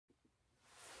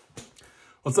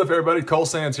What's up, everybody? Cole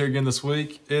Sands here again this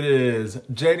week. It is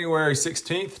January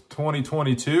 16th,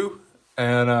 2022,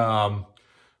 and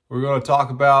we're going to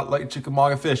talk about Lake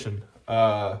Chickamauga fishing.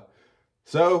 We've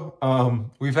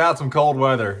had some cold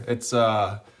weather. It's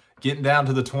getting down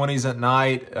to the 20s at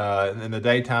night. In the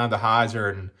daytime, the highs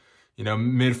are in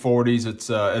mid 40s.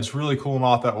 It's really cooling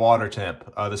off that water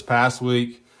temp. This past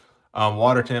week,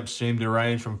 water temps seemed to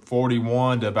range from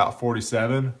 41 to about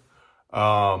 47.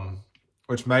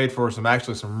 Which made for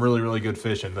some really good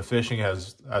fishing. The fishing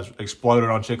has exploded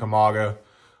on Chickamauga.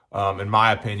 In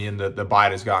my opinion, the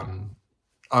bite has gotten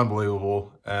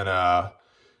unbelievable, and I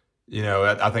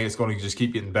think it's going to just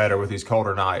keep getting better with these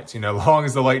colder nights. As long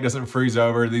as the lake doesn't freeze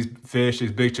over, these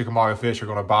big Chickamauga fish are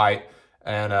going to bite,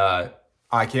 and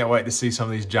I can't wait to see some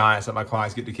of these giants that my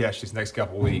clients get to catch these next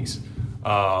couple weeks,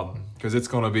 because it's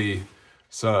going to be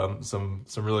some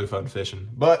really fun fishing.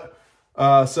 But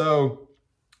so.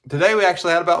 Today we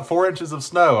actually had about 4 inches of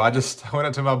snow. I went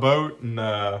up to my boat and,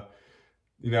 I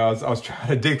was trying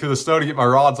to dig through the snow to get my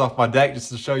rods off my deck just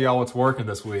to show y'all what's working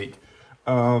this week.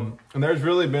 And there's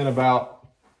really been about,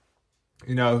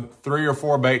 3 or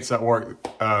 4 baits that work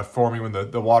for me when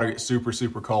the water gets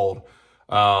super cold.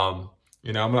 I'm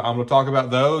gonna talk about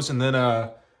those, and then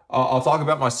I'll talk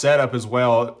about my setup as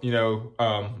well.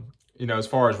 As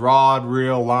far as rod,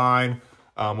 reel, line.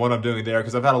 What I'm doing there,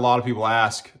 because I've had a lot of people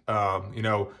ask,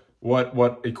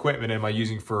 what equipment am I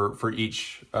using for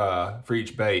each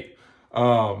bait.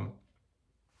 So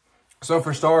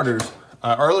for starters,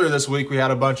 earlier this week we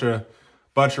had a bunch of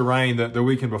rain the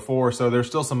weekend before, so there's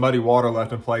still some muddy water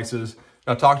left in places.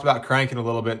 And I talked about cranking a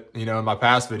little bit, in my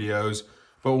past videos,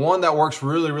 but one that works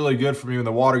really good for me when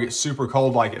the water gets super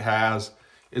cold like it has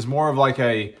is more of like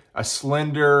a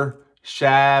slender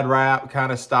shad wrap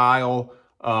kind of style.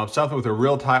 Something with a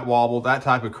real tight wobble, that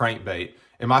type of crankbait.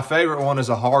 And my favorite one is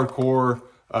a hardcore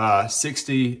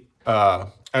 60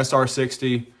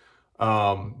 SR60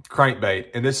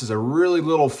 crankbait. And this is a really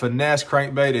little finesse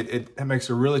crankbait. It makes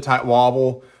a really tight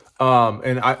wobble.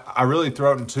 And I really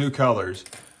throw it in 2 colors.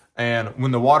 And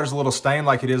when the water's a little stained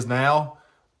like it is now,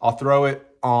 I'll throw it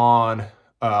on,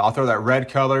 I'll throw that red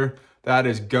color. That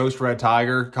is Ghost Red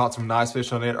Tiger. Caught some nice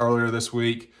fish on it earlier this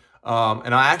week.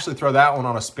 And I actually throw that one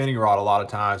on a spinning rod a lot of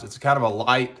times. It's kind of a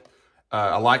light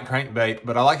crankbait,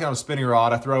 but I like it on a spinning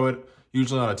rod. I throw it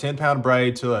usually on a 10-pound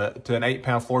braid to an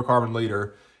 8-pound fluorocarbon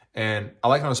leader. And I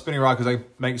like it on a spinning rod because I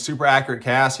make super accurate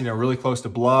casts, really close to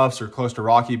bluffs or close to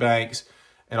rocky banks.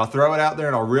 And I'll throw it out there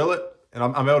and I'll reel it, and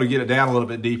I'm able to get it down a little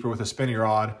bit deeper with a spinning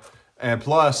rod. And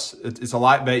plus, it's a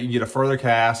light bait. You can get a further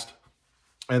cast.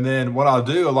 And then what I'll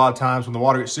do a lot of times when the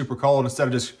water gets super cold, instead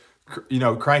of just,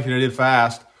 cranking it in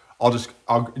fast,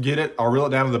 I'll get it, I'll reel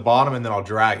it down to the bottom, and then I'll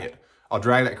drag it. I'll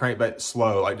drag that crankbait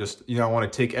slow, like just, I want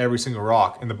to tick every single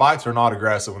rock. And the bites are not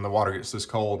aggressive when the water gets this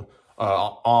cold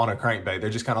on a crankbait. They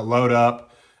just kind of load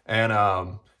up, and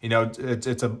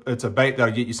it's a bait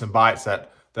that'll get you some bites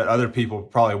that other people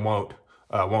probably won't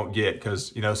get, because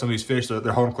some of these fish,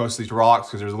 they're holding close to these rocks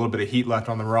because there's a little bit of heat left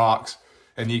on the rocks,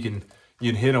 and you can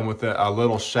hit them with a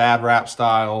little shad wrap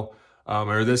style,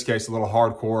 or in this case a little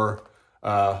hardcore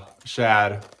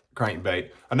shad crankbait.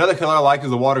 Another color I like as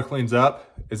the water cleans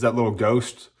up is that little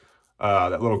ghost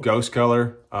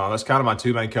color. That's kind of my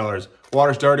 2 main colors.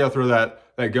 Water's dirty, I'll throw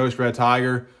that Ghost Red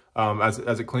Tiger. As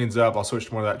it cleans up, I'll switch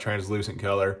to more of that translucent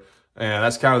color. And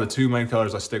that's kind of the 2 main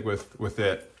colors I stick with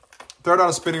it. Throw it on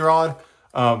a spinning rod.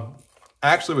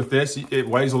 Actually with this, it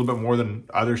weighs a little bit more than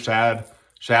other shad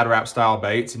wrap style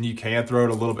baits, and you can throw it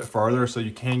a little bit further, so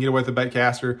you can get away with the bait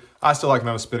caster. I still like it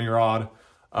on a spinning rod.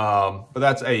 But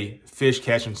that's a fish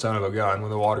catching son of a gun when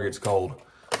the water gets cold.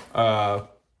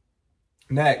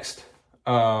 Next,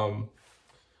 we're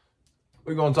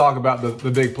going to talk about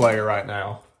the big player right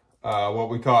now. What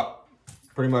we caught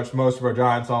pretty much most of our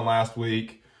giants on last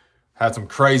week. Had some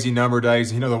crazy number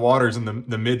days. The water's in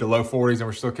the mid to low 40s, and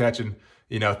we're still catching,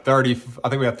 30. I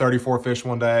think we had 34 fish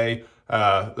one day.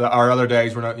 Our other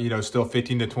days were not, still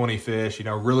 15 to 20 fish.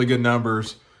 Really good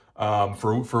numbers.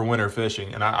 For winter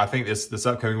fishing. And I think this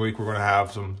upcoming week we're going to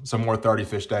have some more 30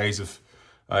 fish days if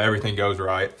everything goes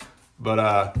right.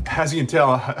 But as you can tell,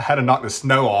 I had to knock the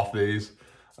snow off these.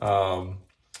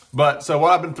 But so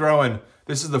what I've been throwing,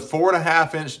 this is the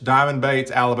 4.5-inch Diamond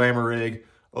Baits Alabama rig.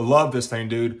 I love this thing,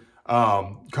 dude.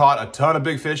 Caught a ton of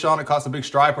big fish on it, caught some big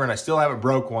striper, and I still haven't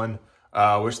broke one,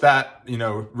 which that,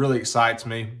 really excites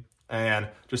me. And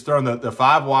just throwing the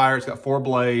 5 wire, it's got 4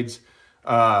 blades.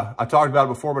 I talked about it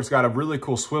before, but it's got a really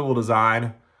cool swivel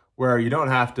design where you don't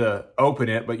have to open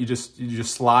it, but you just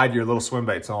slide your little swim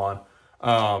baits on.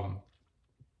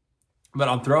 But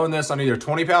I'm throwing this on either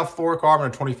 20-pound fluorocarbon or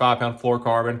 25-pound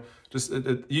fluorocarbon. Just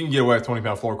you can get away with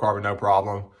 20-pound fluorocarbon, no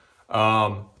problem.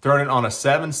 Throwing it on a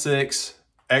 7.6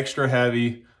 extra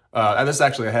heavy. This is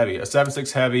actually a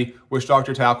 7.6 heavy Witch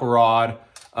Doctor tackle rod.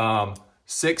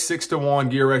 6:1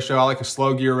 gear ratio. I like a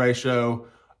slow gear ratio,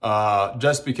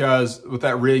 just because with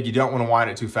that rig, you don't want to wind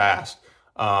it too fast.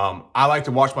 I like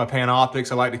to watch my pan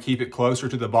optics. I like to keep it closer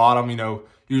to the bottom, you know,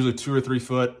 usually 2 or 3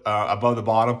 foot above the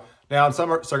bottom. Now, in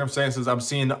some circumstances, I'm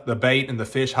seeing the bait and the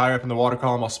fish higher up in the water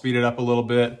column. I'll speed it up a little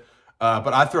bit.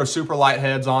 But I throw super light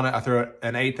heads on it. I throw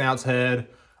an 1/8 ounce head,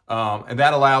 and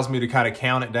that allows me to kind of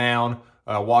count it down,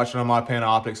 watching on my pan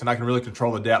optics, and I can really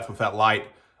control the depth with that light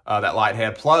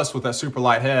head. Plus, with that super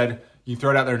light head, you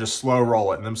throw it out there and just slow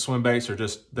roll it. And them swim baits are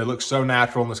just, they look so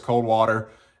natural in this cold water.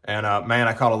 And man,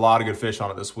 I caught a lot of good fish on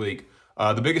it this week.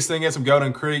 The biggest thing is I'm going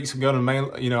in creeks, I'm going to main,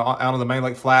 you know, out on the main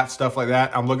lake flats, stuff like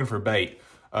that. I'm looking for bait.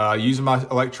 Using my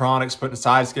electronics, putting a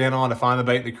side scan on to find the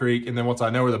bait in the creek. And then once I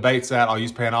know where the bait's at, I'll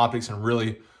use pan optics and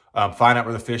really find out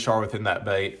where the fish are within that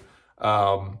bait.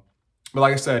 But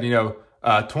like I said, you know,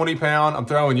 20-pound, I'm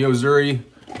throwing Yozuri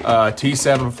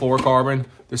T7 fluorocarbon.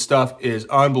 This stuff is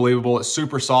unbelievable. It's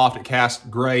super soft. It casts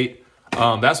great.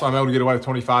 That's why I'm able to get away with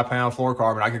 25-pound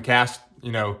fluorocarbon. I can cast,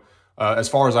 you know, as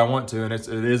far as I want to, and it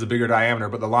is a bigger diameter,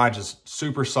 but the line's just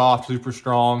super soft, super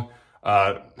strong.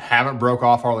 Haven't broke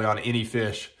off hardly on any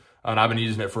fish, and I've been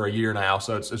using it for a year now,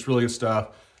 so it's really good stuff.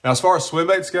 Now, as far as swim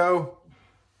baits go,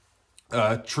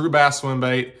 True Bass swim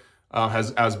bait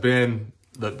has been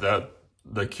the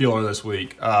killer this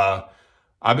week. I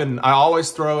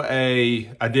always throw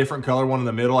a different color one in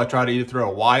the middle. I try to either throw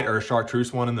a white or a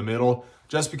chartreuse one in the middle,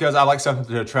 just because I like something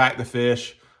to attract the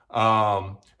fish.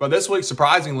 But this week,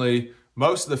 surprisingly,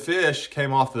 most of the fish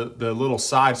came off the little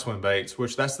side swim baits,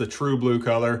 which that's the true blue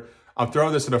color. I'm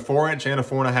throwing this in a 4-inch and a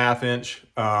 4.5-inch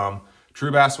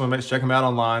True Bass swim baits. Check them out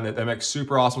online. They make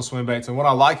super awesome swim baits. And what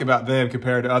I like about them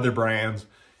compared to other brands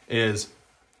is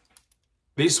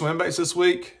these swim baits this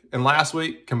week and last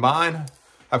week combined,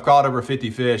 I've caught over 50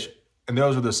 fish, and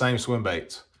those are the same swim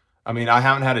baits. I mean, I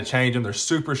haven't had to change them. They're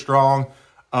super strong.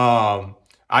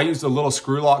 I use the little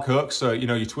screw lock hooks, so, you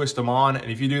know, you twist them on, and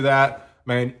if you do that,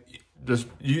 man,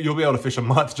 you'll be able to fish a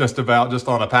month just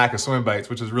on a pack of swim baits,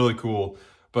 which is really cool.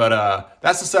 But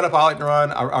that's the setup I like to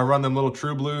run. I run them little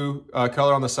true blue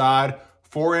color on the side,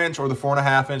 4-inch or the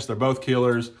 4.5-inch. They're both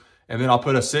killers. And then I'll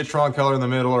put a citron color in the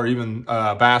middle, or even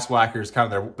Bass Whackers,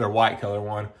 kind of their white color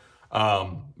one.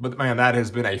 But man, that has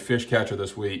been a fish catcher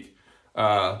this week.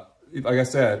 Like I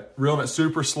said, reeling it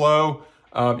super slow.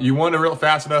 You want to reel it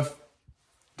fast enough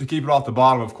to keep it off the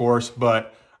bottom, of course,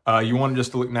 but you want it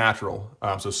just to look natural.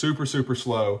 So super, super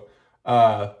slow.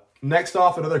 Next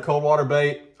off, another cold water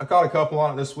bait. I caught a couple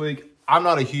on it this week. I'm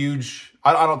not a huge,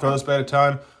 I don't throw this bait a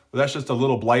ton, but that's just a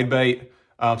little blade bait.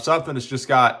 Something that's just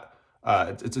got,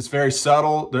 it's very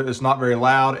subtle, it's not very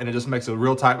loud, and it just makes a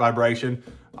real tight vibration.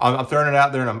 I'm throwing it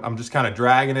out there, and I'm just kind of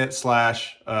dragging it /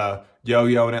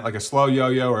 yo-yoing it, like a slow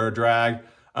yo-yo or a drag.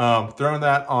 Throwing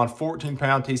that on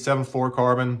 14-pound T7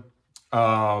 fluorocarbon.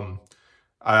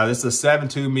 This is a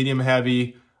 7.2 medium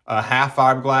heavy, half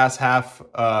fiberglass, half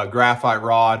graphite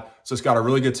rod. So it's got a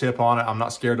really good tip on it. I'm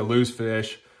not scared to lose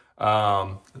fish.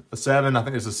 I think it's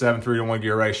a 7:3-to-1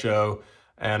 gear ratio,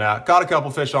 and caught a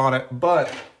couple fish on it.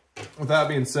 But with that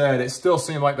being said, it still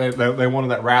seemed like they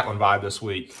wanted that rattling vibe this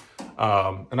week.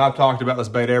 And I've talked about this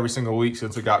bait every single week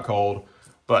since it got cold.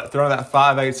 But throwing that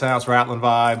 5/8 ounce rattling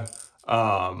vibe,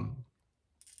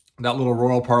 that little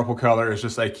royal purple color is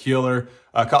just a killer.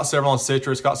 Caught several on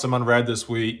citrus, caught some on red this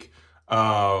week.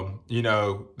 You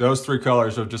know, those 3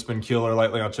 colors have just been killer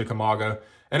lately on Chickamauga.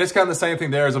 And it's kind of the same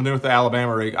thing there as I'm doing with the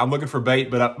Alabama rig. I'm looking for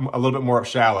bait, but a little bit more up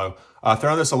shallow.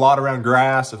 Throwing this a lot around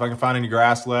grass. If I can find any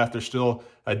grass left, there's still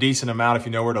a decent amount if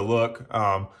you know where to look.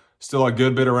 Still a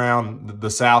good bit around the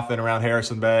south end, around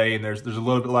Harrison Bay, and there's a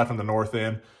little bit left on the north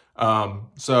end.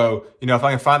 So, you know, if I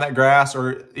can find that grass,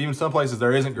 or even some places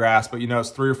there isn't grass, but, you know,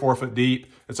 it's 3 or 4 foot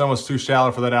deep. It's almost too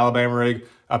shallow for that Alabama rig.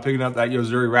 I'm picking up that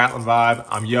Yozuri rattling vibe.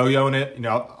 I'm yo-yoing it. You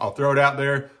know, I'll throw it out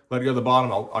there, let it go to the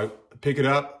bottom. I'll pick it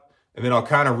up, and then I'll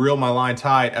kind of reel my line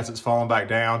tight as it's falling back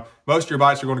down. Most of your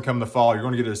bites are going to come in the fall. You're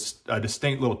going to get a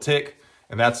distinct little tick,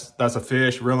 and that's a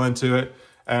fish. Reel into it.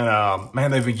 And, man,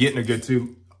 they've been getting it good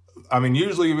too. I mean,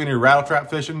 usually when you're rattle trap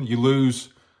fishing, you lose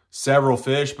several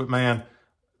fish, but man,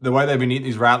 the way they've been eating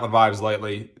these rattling vibes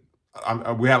lately,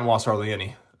 we haven't lost hardly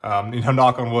any. You know,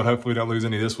 knock on wood, hopefully we don't lose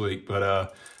any this week.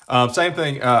 But same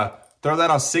thing, throw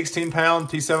that on 16-pound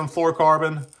T7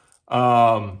 fluorocarbon.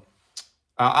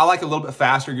 I like a little bit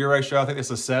faster gear ratio. I think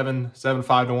it's a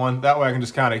 7.5 to 1. That way I can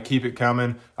just kind of keep it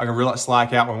coming. I can reel it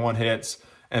slack out when one hits.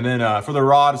 And then for the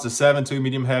rod, it's a 7.2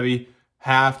 medium heavy,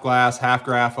 half glass, half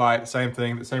graphite. Same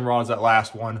thing, the same rod as that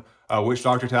last one, Witch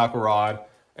Doctor tackle rod.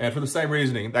 And for the same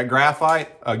reasoning, that graphite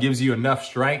gives you enough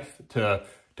strength to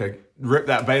rip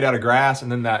that bait out of grass,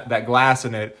 and then that glass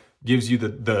in it gives you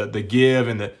the give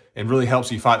and really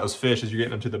helps you fight those fish as you're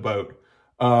getting them to the boat.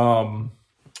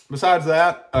 Besides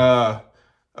that, a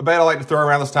bait I like to throw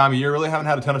around this time of year. Really haven't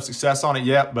had a ton of success on it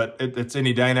yet, but it's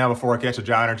any day now before I catch a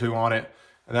giant or two on it.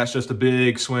 And that's just a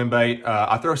big swim bait.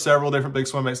 I throw several different big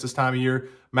swim baits this time of year.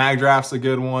 Mag Draft's a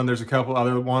good one. There's a couple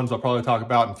other ones I'll probably talk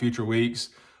about in future weeks.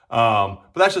 But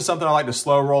that's just something I like to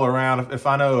slow roll around. If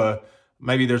I know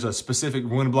maybe there's a specific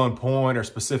windblown point or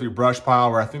specific brush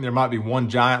pile where I think there might be one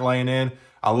giant laying in,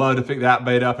 I love to pick that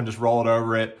bait up and just roll it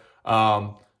over it.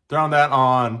 Throwing that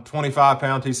on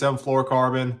 25-pound T7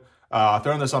 fluorocarbon.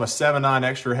 Throwing this on a 7.9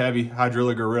 extra heavy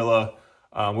Hydrilla Gorilla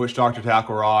Witch Doctor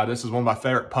tackle rod. This is one of my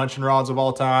favorite punching rods of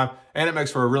all time, and it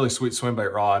makes for a really sweet swim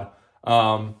bait rod.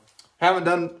 Haven't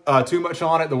done too much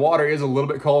on it. The water is a little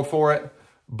bit cold for it,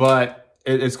 but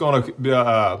it's going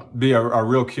to be a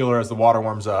real killer as the water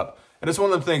warms up. And it's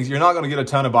one of the things, you're not going to get a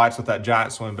ton of bites with that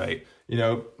giant swim bait. You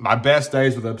know, my best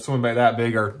days with a swim bait that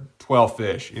big are 12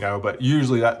 fish, you know, but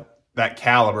usually that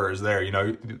caliber is there. You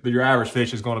know, your average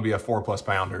fish is going to be a 4+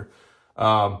 pounder.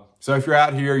 So if you're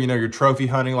out here, you know, you're trophy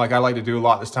hunting like I like to do a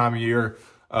lot this time of year,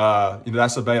 you know,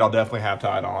 that's a bait I'll definitely have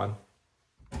tied on.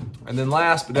 And then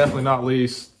last but definitely not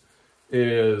least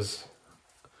is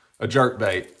a jerk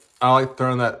bait. I like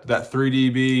throwing that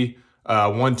 3DB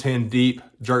 110 deep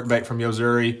jerk bait from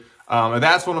Yozuri. And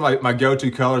that's one of my go-to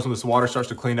colors when this water starts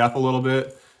to clean up a little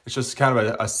bit. It's just kind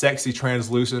of a sexy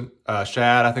translucent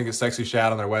shad. I think it's Sexy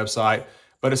Shad on their website,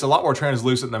 but it's a lot more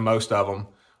translucent than most of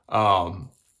them.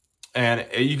 And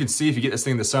you can see if you get this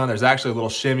thing in the sun, there's actually a little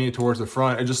shimmy towards the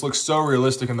front. It just looks so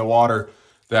realistic in the water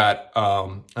that,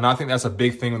 and I think that's a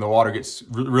big thing when the water gets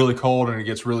really cold and it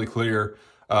gets really clear.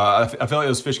 I feel like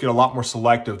those fish get a lot more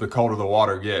selective the colder the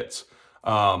water gets.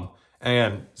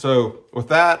 And so with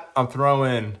that, I'm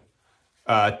throwing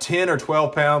 10 or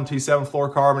 12 pound T7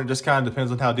 fluorocarbon. It just kind of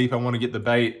depends on how deep I want to get the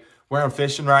bait. Where I'm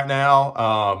fishing right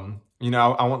now, you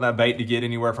know, I want that bait to get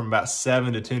anywhere from about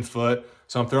 7 to 10 foot.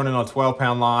 So I'm throwing it on a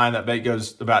 12-pound line. That bait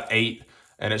goes about 8,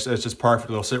 and it's just perfect.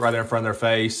 It'll sit right there in front of their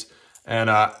face. And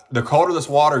the colder this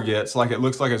water gets, like it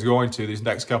looks like it's going to these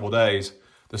next couple days,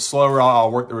 the slower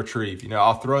I'll work the retrieve. You know,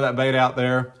 I'll throw that bait out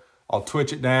there, I'll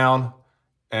twitch it down,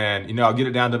 and, you know, I'll get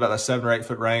it down to about that 7 or 8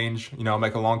 foot range. You know, I'll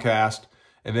make a long cast.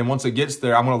 And then once it gets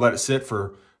there, I'm going to let it sit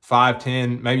for 5,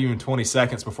 10, maybe even 20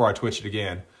 seconds before I twitch it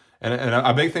again. And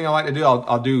a big thing I like to do,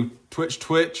 I'll do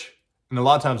twitch, and a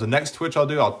lot of times the next twitch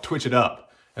I'll twitch it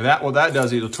up. And what that does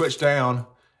is it'll twitch down,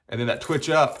 and then that twitch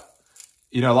up,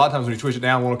 you know, a lot of times when you twitch it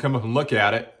down, we'll come up and look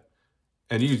at it,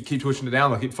 and you keep twitching it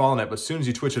down, they'll keep following it. But as soon as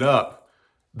you twitch it up,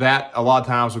 that a lot of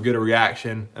times will get a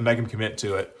reaction and make them commit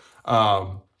to it.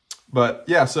 But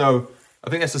yeah, so I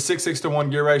think that's a 6:6 to 1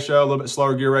 gear ratio, a little bit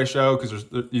slower gear ratio because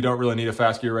you don't really need a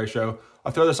fast gear ratio.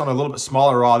 I'll throw this on a little bit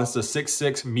smaller rod. This is a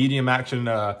 6.6 medium action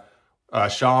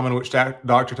Shaman Witch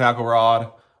Doctor tackle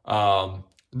rod.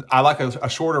 I like a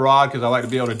shorter rod because I like to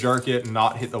be able to jerk it and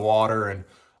not hit the water,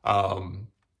 and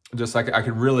just like I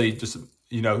can really just,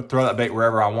 you know, throw that bait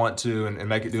wherever I want to and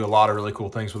make it do a lot of really cool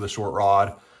things with a short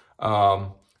rod.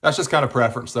 That's just kind of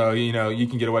preference though. You know, you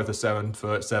can get away with a 7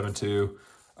 foot, 7.2.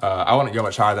 I wouldn't go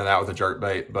much higher than that with a jerk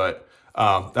bait, but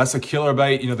that's a killer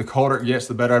bait. You know, the colder it gets,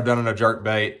 the better I've done on a jerk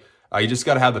bait. You just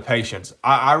got to have the patience.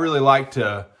 I really like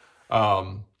to,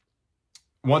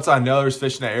 once I know there's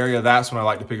fish in that area, that's when I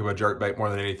like to pick up a jerk bait more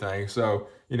than anything. So,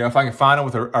 you know, if I can find them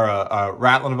with a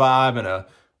rattling vibe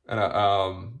and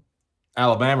a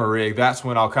Alabama rig, that's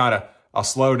when I'll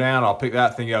slow down, I'll pick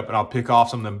that thing up, and I'll pick off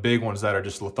some of them big ones that are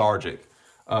just lethargic.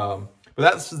 But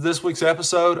that's this week's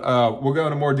episode. We'll go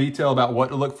into more detail about what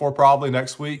to look for probably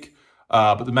next week.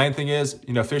 But the main thing is,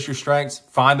 you know, fish your strengths,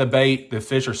 find the bait. The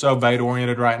fish are so bait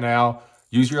oriented right now.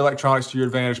 Use your electronics to your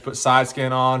advantage, put side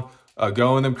scan on,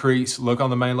 go in them creeks, look on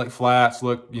the main lake flats,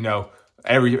 look, you know,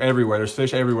 everywhere. There's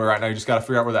fish everywhere right now. You just got to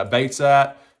figure out where that bait's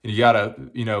at, and you got to,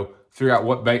 you know, figure out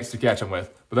what baits to catch them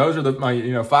with. But those are my,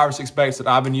 you know, 5 or 6 baits that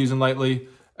I've been using lately.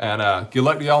 And good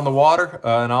luck to y'all in the water,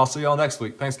 and I'll see y'all next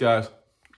week. Thanks, guys.